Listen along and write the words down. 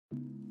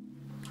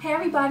Hey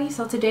everybody,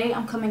 so today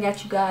I'm coming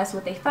at you guys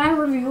with a final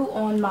review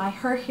on my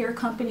Her Hair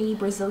Company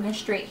Brazilian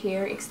straight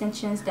hair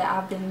extensions that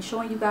I've been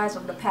showing you guys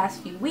over the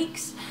past few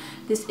weeks.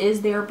 This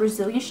is their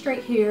Brazilian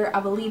straight hair, I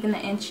believe in the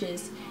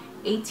inches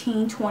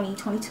 18, 20,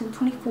 22,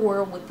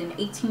 24 with an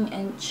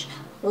 18-inch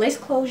lace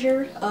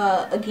closure.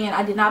 Again,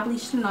 I did not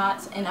bleach the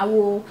knots, and I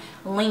will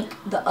link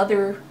the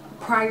other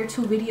prior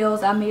two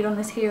videos I made on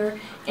this hair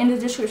in the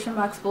description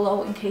box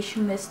below in case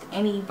you missed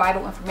any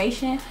vital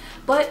information.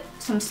 But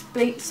some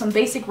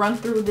basic run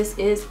through. This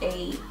is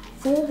a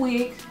full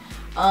wig.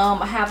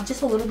 I have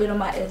just a little bit of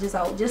my edges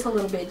out, just a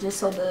little bit, just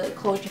so the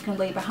closure can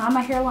lay behind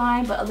my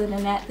hairline. But other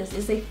than that, this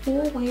is a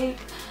full wig.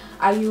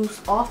 I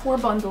used all 4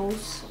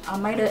 bundles. I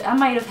might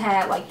have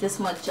had like this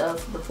much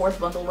of the 4th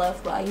bundle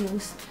left, but I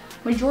used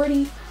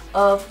majority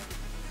of,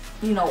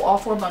 you know, all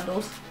 4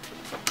 bundles.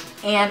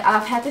 And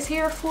I've had this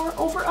hair for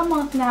over a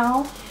month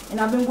now, and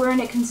I've been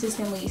wearing it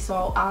consistently,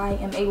 so I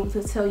am able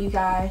to tell you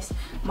guys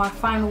my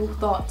final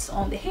thoughts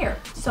on the hair.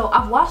 So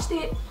I've washed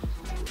it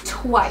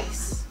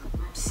twice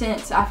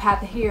since I've had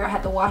the hair. I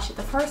had to wash it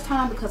the first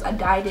time because I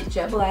dyed it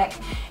jet black,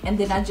 and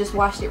then I just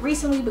washed it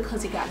recently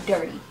because it got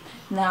dirty.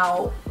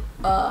 Now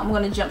I'm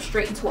going to jump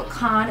straight into a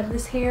con of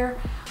this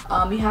hair.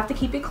 You have to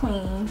keep it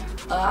clean.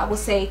 I would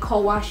say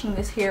co-washing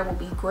this hair will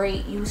be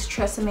great. Use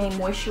Tresemme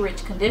Moisture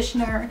Rich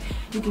Conditioner.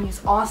 You can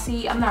use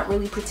Aussie. I'm not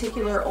really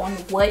particular on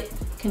what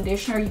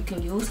conditioner you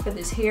can use for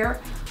this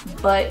hair,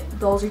 but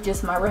those are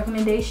just my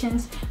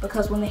recommendations,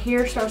 because when the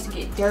hair starts to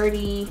get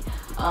dirty,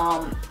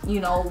 you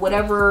know,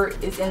 whatever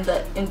is in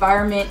the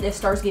environment that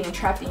starts getting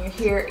trapped in your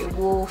hair, it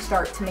will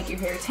start to make your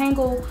hair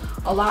tangle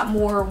a lot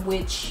more,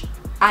 which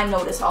I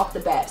noticed off the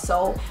bat.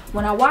 So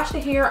when I washed the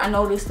hair, I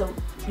noticed the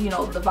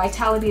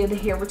vitality of the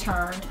hair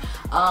returned.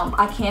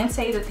 I can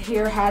say that the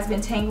hair has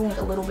been tangling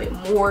a little bit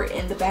more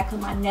in the back of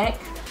my neck.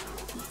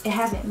 It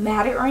hasn't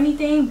matted or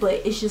anything, but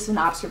it's just an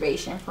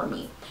observation for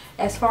me.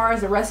 As far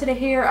as the rest of the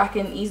hair, I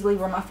can easily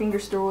run my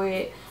fingers through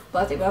it,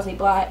 blah blah blah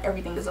blah,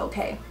 everything is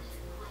okay.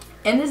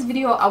 In this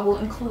video, I will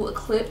include a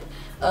clip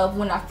of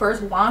when I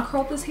first wand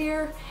curled this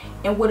hair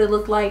and what it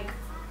looked like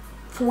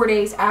 4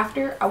 days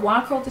after. I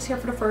wand curled this hair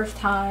for the first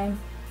time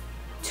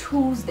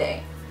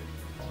Tuesday.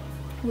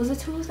 Was it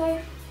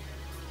Tuesday?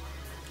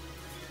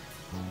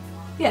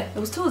 Yeah, it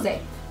was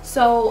Tuesday.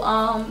 So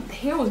the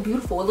hair was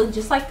beautiful. It looked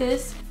just like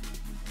this.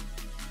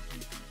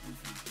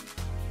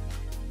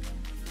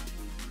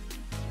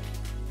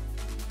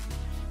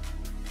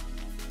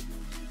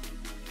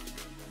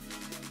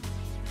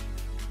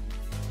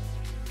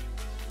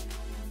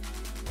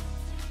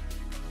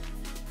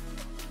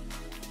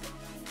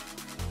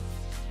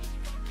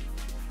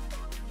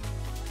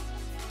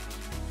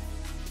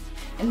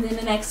 And then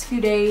the next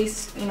few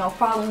days, you know,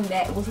 following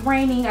that, it was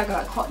raining. I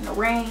got caught in the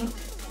rain.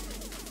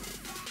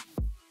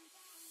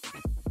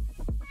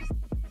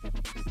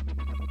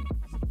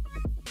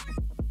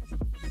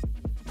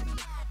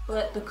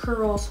 But the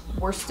curls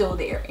were still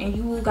there, and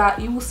you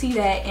will see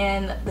that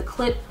in the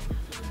clip.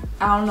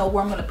 I don't know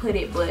where I'm gonna put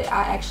it, but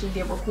I actually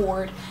did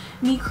record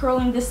me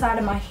curling this side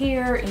of my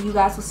hair, and you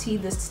guys will see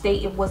the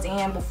state it was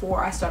in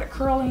before I started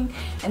curling,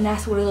 and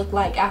that's what it looked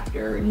like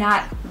after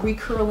not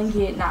recurling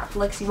it, not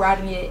flexi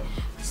riding it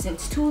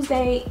since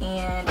Tuesday,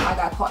 and I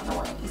got caught in the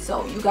rain.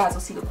 So you guys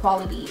will see the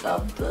quality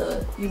of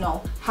the, you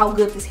know, how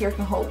good this hair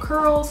can hold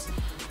curls.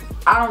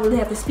 I don't really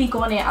have to speak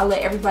on it. I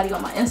let everybody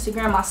on my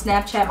Instagram, my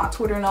Snapchat, my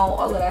Twitter know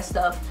all of that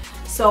stuff.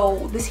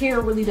 So this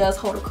hair really does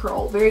hold a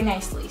curl very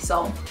nicely.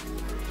 So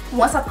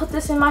once I put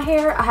this in my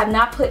hair, I have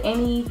not put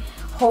any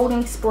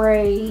holding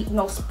spray,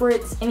 no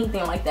spritz,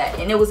 anything like that.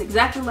 And it was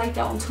exactly like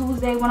that on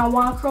Tuesday when I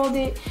wand curled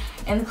it,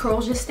 and the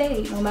curls just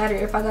stayed. No matter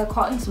if I got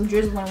caught in some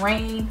drizzling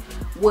rain,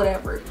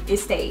 whatever, it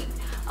stayed.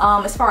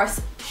 As far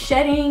as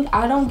shedding,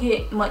 I don't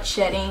get much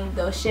shedding.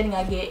 The shedding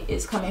I get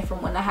is coming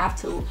from when I have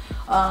to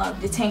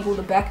detangle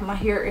the back of my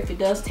hair, if it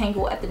does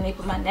tangle at the nape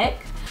of my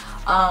neck.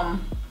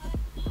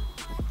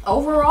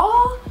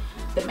 Overall,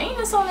 the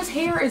maintenance on this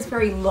hair is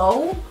very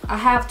low. I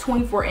have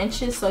 24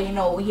 inches, so you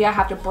know, yeah, I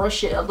have to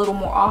brush it a little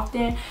more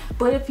often.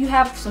 But if you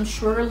have some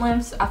shorter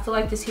lengths, I feel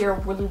like this hair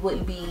really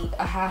wouldn't be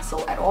a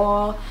hassle at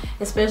all,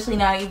 especially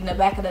not even the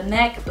back of the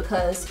neck,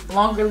 because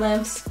longer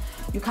lengths,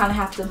 you kind of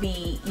have to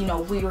be, you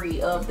know,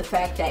 weary of the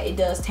fact that it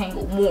does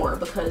tangle more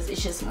because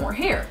it's just more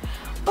hair.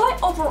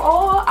 But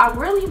overall, I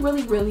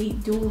really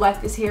do like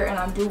this hair, and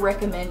I do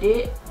recommend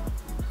it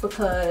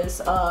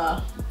because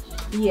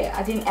yeah,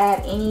 I didn't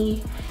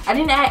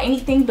add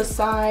anything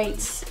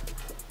besides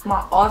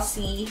my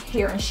Aussie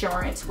hair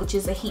insurance, which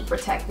is a heat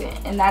protectant,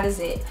 and that is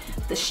it.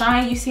 The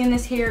shine you see in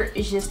this hair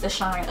is just the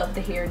shine of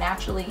the hair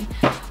naturally.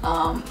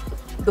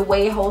 The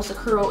way it holds the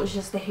curl is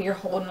just the hair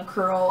holding the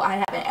curl.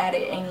 I haven't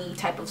added any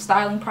type of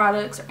styling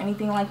products or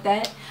anything like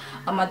that.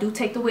 I do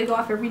take the wig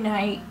off every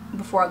night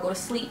before I go to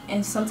sleep,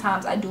 and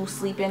sometimes I do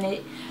sleep in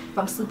it. If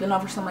I'm sleeping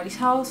over somebody's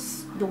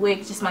house, the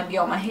wig just might be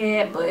on my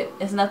head, but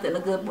it's nothing a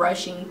good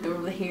brushing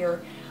through the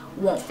hair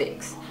won't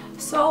fix.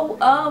 So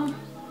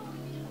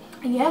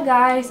yeah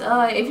guys,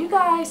 if you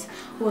guys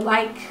would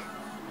like,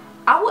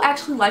 I would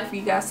actually like for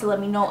you guys to let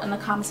me know in the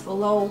comments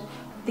below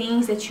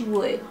things that you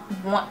would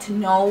want to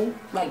know,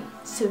 like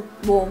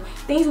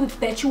things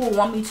that you would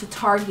want me to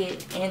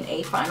target in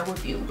a final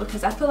review,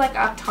 because I feel like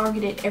I've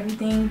targeted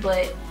everything,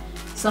 but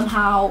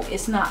somehow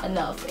it's not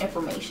enough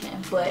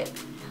information. But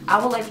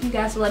I would like you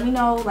guys to let me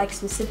know like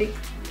specific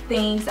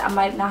things that I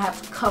might not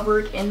have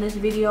covered in this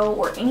video,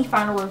 or any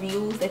final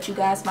reviews that you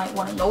guys might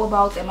want to know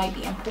about that might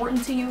be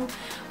important to you,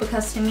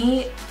 because to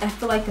me I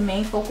feel like the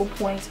main focal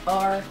points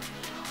are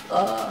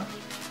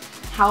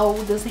how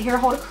does the hair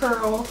hold a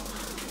curl,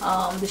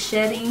 the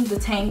shedding, the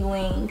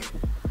tangling,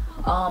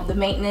 the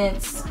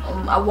maintenance.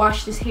 I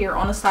wash this hair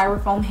on a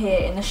styrofoam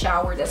head in the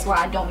shower. That's why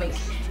I don't make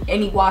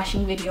any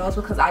washing videos,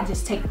 because I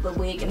just take the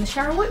wig in the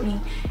shower with me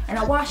and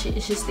I wash it.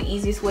 It's just the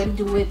easiest way to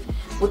do it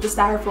with the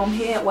styrofoam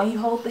head. When you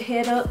hold the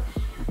head up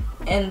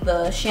and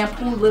the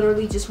shampoo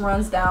literally just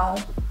runs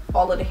down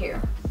all of the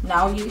hair.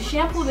 Now you can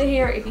shampoo the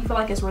hair if you feel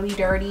like it's really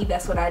dirty.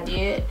 That's what I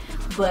did.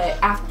 But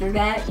after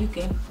that, you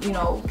can, you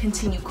know,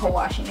 continue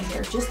co-washing the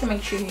hair just to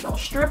make sure you don't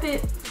strip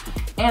it.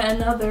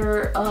 And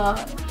another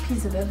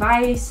piece of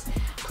advice,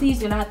 please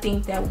do not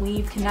think that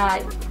weave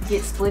cannot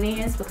get split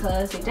ends,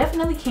 because they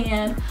definitely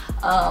can.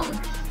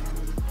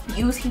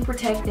 Use heat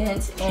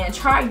protectants and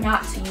try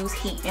not to use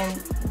heat in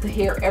the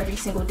hair every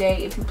single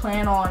day if you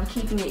plan on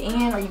keeping it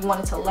in or you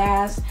want it to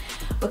last,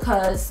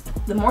 because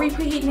the more you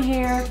put heat in the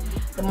hair,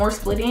 the more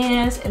split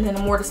ends, and then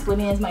the more the split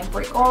ends might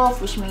break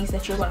off, which means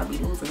that you're going to be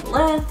losing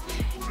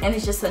length, and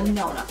it's just a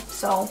no-no.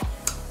 So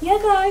yeah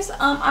guys,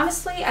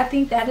 honestly I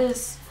think that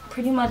is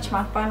pretty much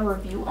my final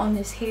review on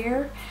this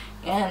hair,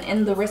 and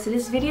in the rest of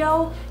this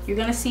video you're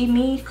gonna see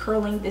me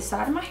curling this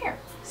side of my hair.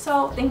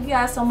 So thank you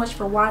guys so much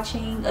for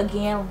watching.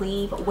 Again,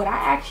 leave what I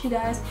asked you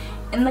guys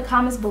in the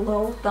comments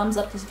below. Thumbs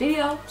up this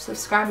video,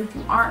 subscribe if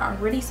you aren't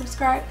already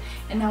subscribed,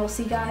 and I will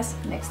see you guys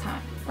next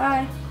time.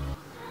 Bye.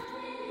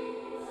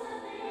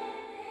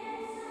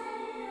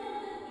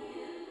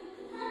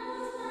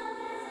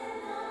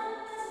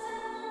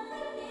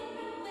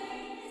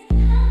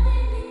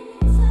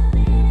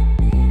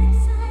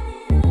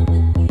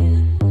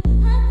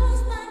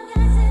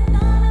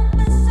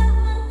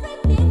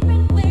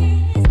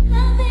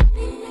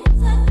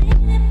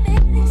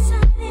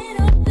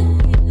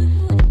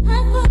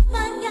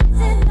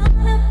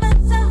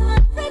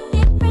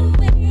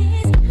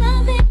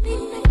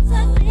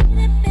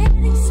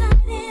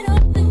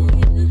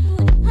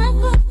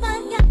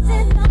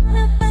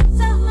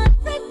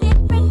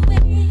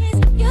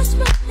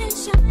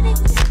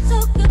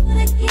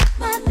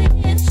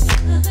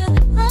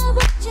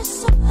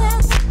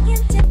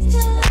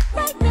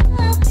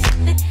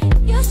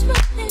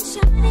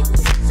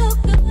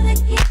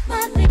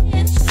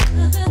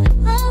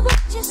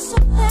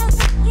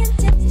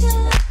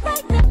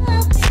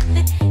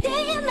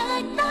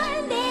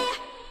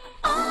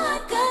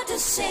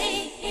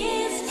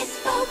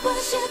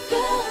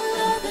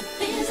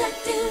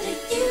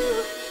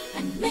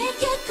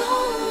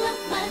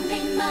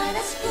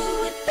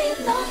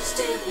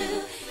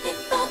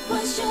 If I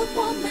was your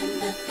woman,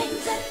 the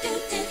things I do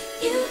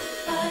to you,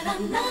 but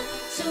I'm not,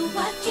 so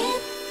I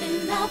can't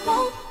and I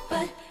won't.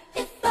 But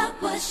if I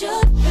was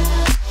your girl